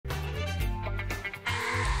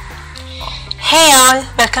Hey all,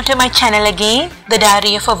 welcome to my channel again, The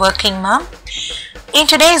Diary of a Working Mom. In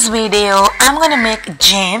today's video, I'm going to make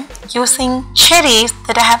jam using cherries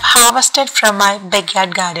that I have harvested from my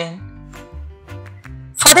backyard garden.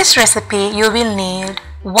 For this recipe, you will need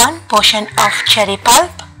 1 portion of cherry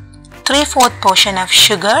pulp, 3/4 portion of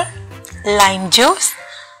sugar, lime juice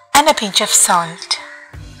and a pinch of salt.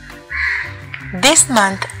 This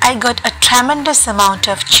month I got a tremendous amount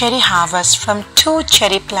of cherry harvest from 2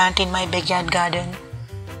 cherry plants in my backyard garden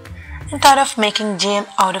and thought of making jam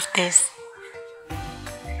out of this.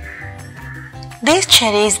 These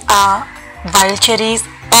cherries are wild cherries,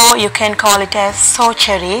 or you can call it as sour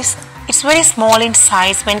cherries. It's very small in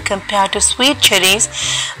size when compared to sweet cherries,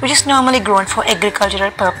 which is normally grown for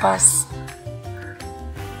agricultural purpose.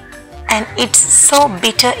 And it's so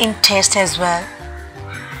bitter in taste as well.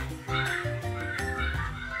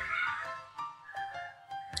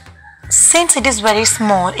 Since it is very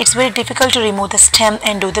small, it's very difficult to remove the stem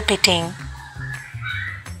and do the pitting.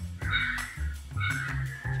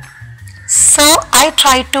 So I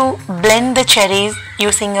try to blend the cherries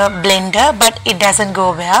using a blender, but it doesn't go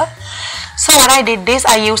well. So what I did is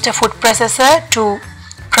I used a food processor to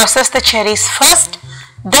process the cherries first.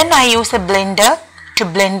 Then I used a blender to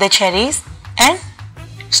blend the cherries and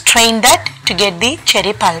strain that to get the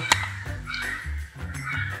cherry pulp.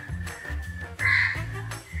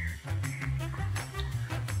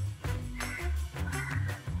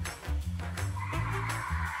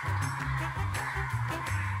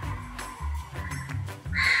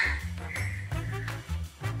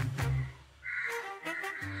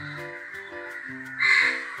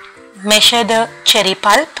 Measure the cherry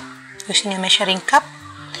pulp using a measuring cup.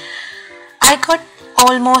 I got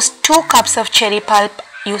almost 2 cups of cherry pulp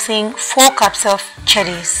using 4 cups of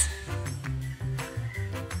cherries.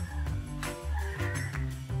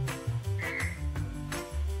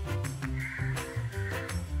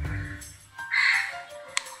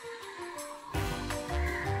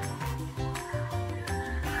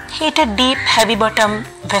 Heat a deep heavy bottom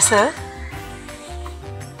vessel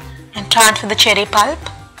and transfer the cherry pulp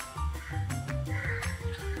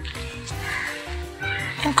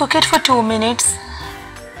and cook it for 2 minutes.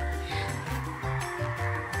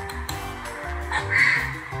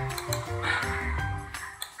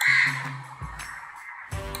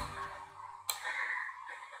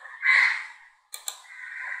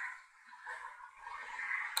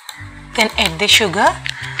 Then add the sugar.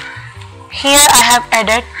 Here I have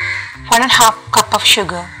added 1.5 cup of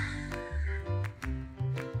sugar.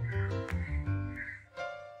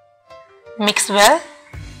 Mix well.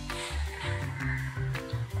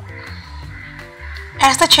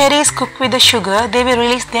 As the cherries cook with the sugar, they will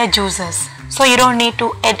release their juices, so you don't need to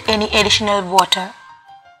add any additional water.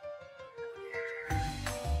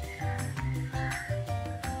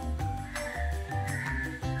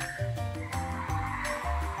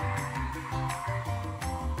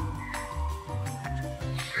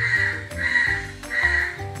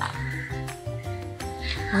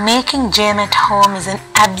 Making jam at home is an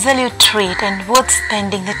absolute treat and worth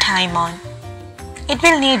spending the time on. It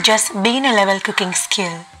will need just beginner level cooking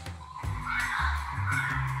skill.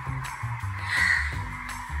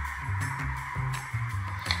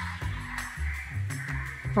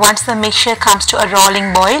 Once the mixture comes to a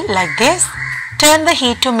rolling boil like this, turn the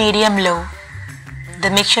heat to medium-low. The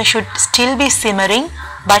mixture should still be simmering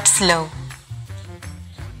but slow.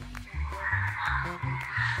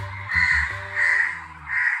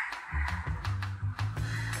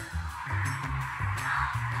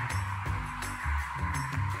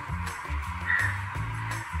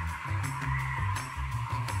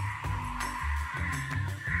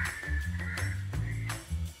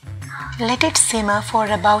 Let it simmer for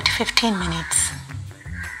about 15 minutes.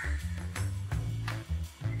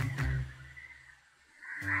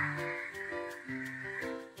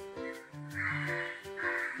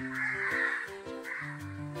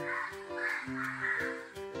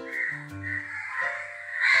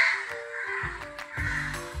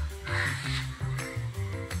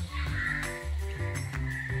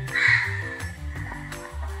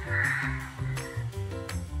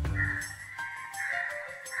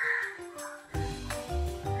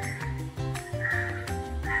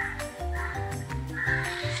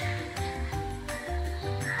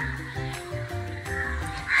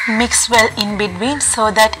 Mix well in between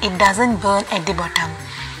so that it doesn't burn at the bottom.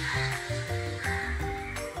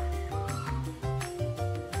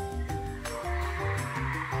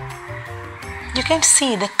 You can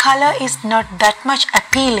see the color is not that much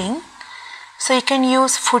appealing, so you can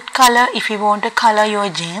use food color if you want to color your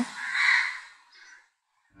jam.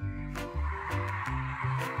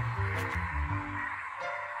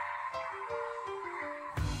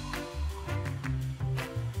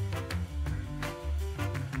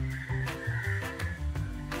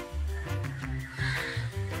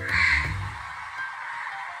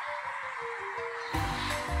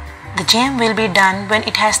 The jam will be done when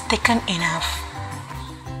it has thickened enough.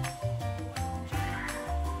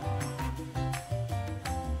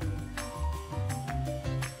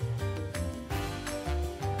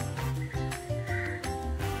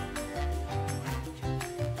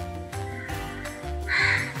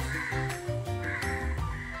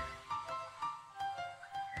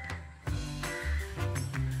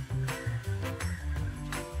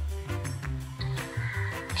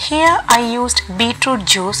 Here I used beetroot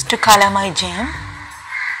juice to color my jam.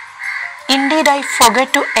 Indeed, I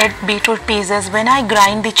forget to add beetroot pieces when I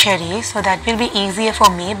grind the cherry, so that will be easier for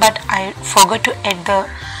me, but I forgot to add the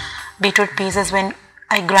beetroot pieces when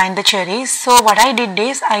I grind the cherries. So what I did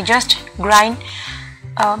is I just grind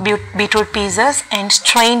beetroot pieces and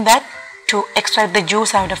strain that to extract the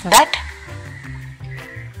juice out of that.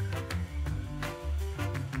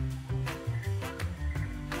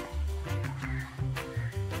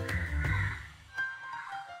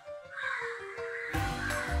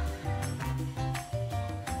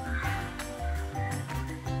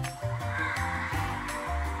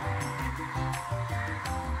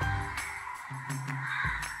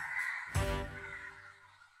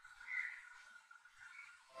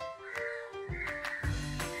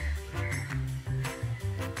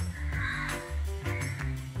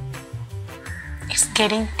 It's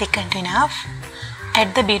getting thickened enough.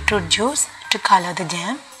 Add the beetroot juice to color the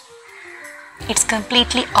jam. It's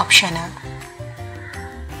completely optional.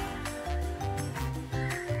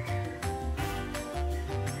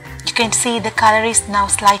 You can see the color is now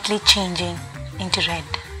slightly changing into red.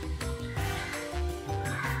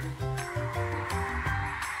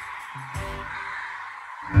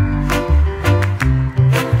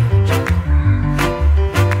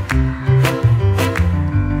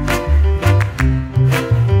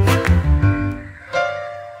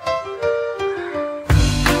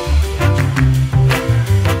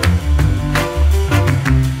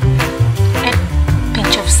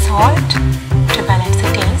 To balance the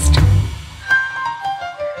taste.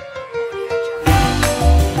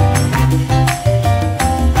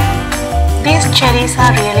 These cherries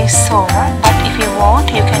are really sour, but if you want,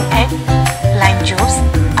 you can add lime juice.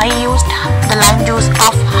 I used the lime juice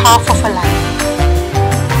of half of a lime.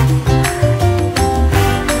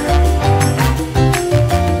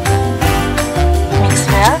 Mix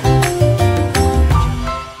well.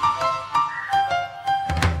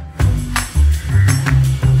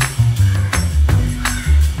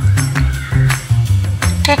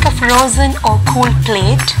 Take a frozen or cool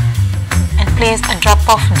plate and place a drop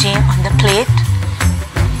of jam on the plate.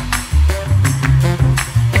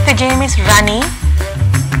 If the jam is runny,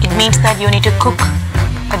 it means that you need to cook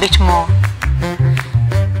a bit more.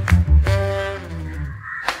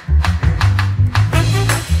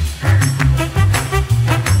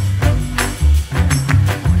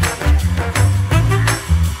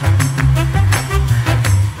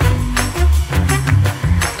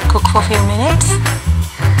 Cook for a few minutes.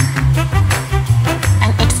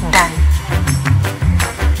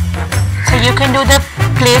 You can do the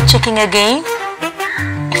plate checking again.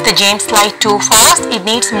 If the jam slides too fast, it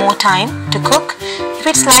needs more time to cook. If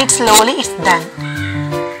it slides slowly, it's done.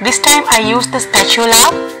 This time I used the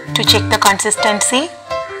spatula to check the consistency.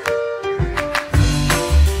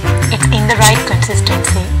 It's in the right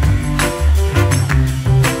consistency.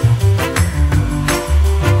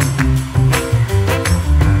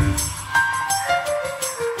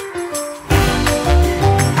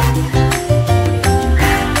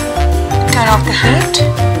 Off the heat,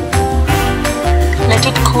 let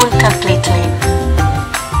it cool completely.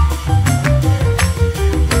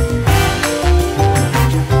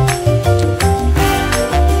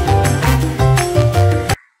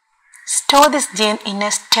 Store this jam in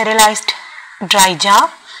a sterilized dry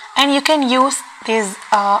jar, and you can use this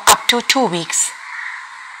up to 2 weeks.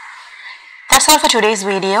 That's all for today's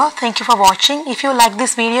video. Thank you for watching. If you like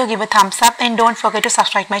this video, give a thumbs up and don't forget to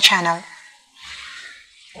subscribe my channel.